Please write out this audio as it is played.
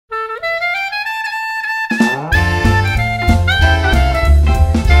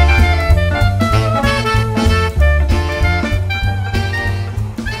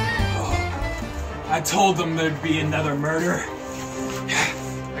told them there'd be another murder.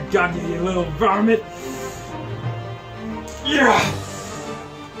 I got you, you little varmint. Yeah.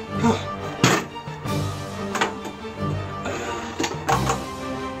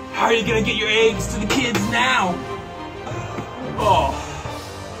 How are you gonna get your eggs to the kids now? Oh.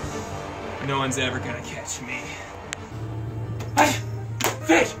 No one's ever gonna catch me.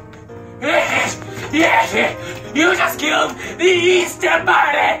 Fish! Yes! You just killed the Easter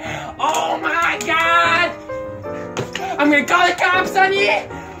Bunny! Oh my god! I'm gonna call the cops on you!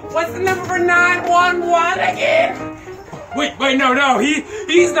 What's the number for 911 again? Wait, no,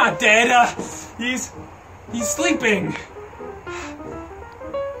 he's not dead. He's sleeping.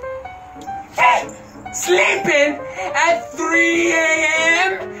 Sleeping at 3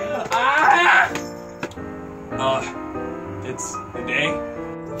 a.m.? It's the day.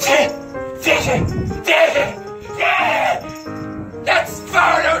 That's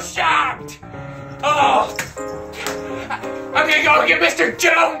photoshopped! Oh! I'm gonna go get Mr.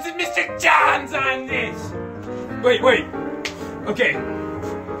 Jones and Mr. Johns on this! Wait. Okay.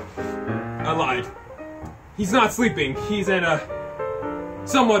 I lied. He's not sleeping. He's in a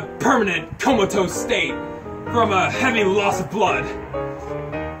somewhat permanent comatose state from a heavy loss of blood.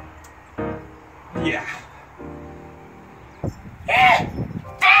 Yeah.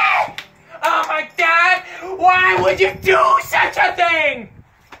 Oh my god! Why would you do such a thing?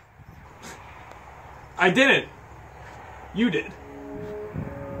 I didn't. You did.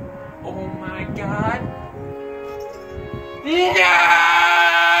 Oh my god. No!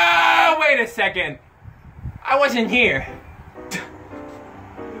 Wait a second. I wasn't here.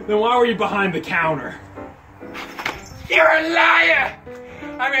 Then why were you behind the counter? You're a liar!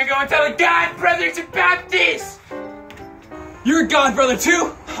 I'm gonna go and tell the Godbrothers about this! You're a Godbrother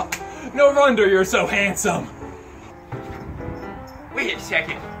too? No wonder you're so handsome. Wait a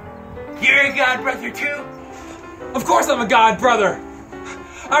second. You're a Godbrother too? Of course I'm a Godbrother!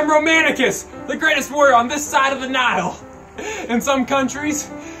 I'm Romanicus, the greatest warrior on this side of the Nile. In some countries,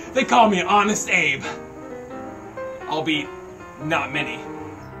 they call me Honest Abe. Albeit, not many.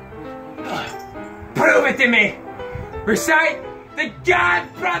 Prove it to me! Recite the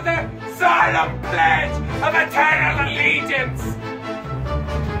Godbrother solemn pledge of eternal allegiance!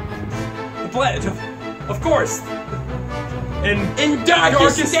 The pledge, of course. In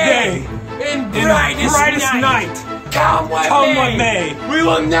darkest day, in brightest night, come what may, we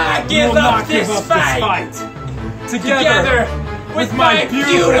will not give up this fight. Together with my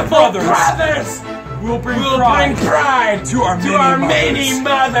beautiful brothers, we'll bring pride to our many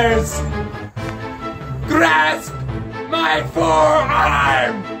mothers. Grasp my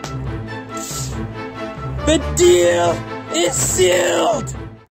forearm! The deal is sealed!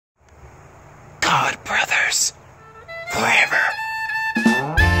 Godbrothers, forever.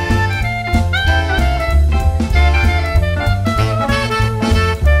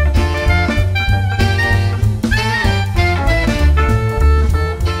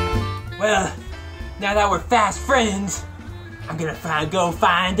 Well, now that we're fast friends, I'm gonna go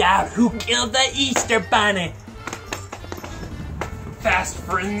find out who killed the Easter Bunny. Fast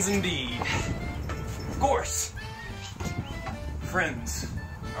friends indeed. Of course. Friends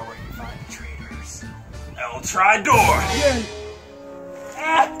are where you find traitors. El Tridor!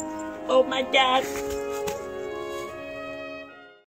 Ah! Oh my god!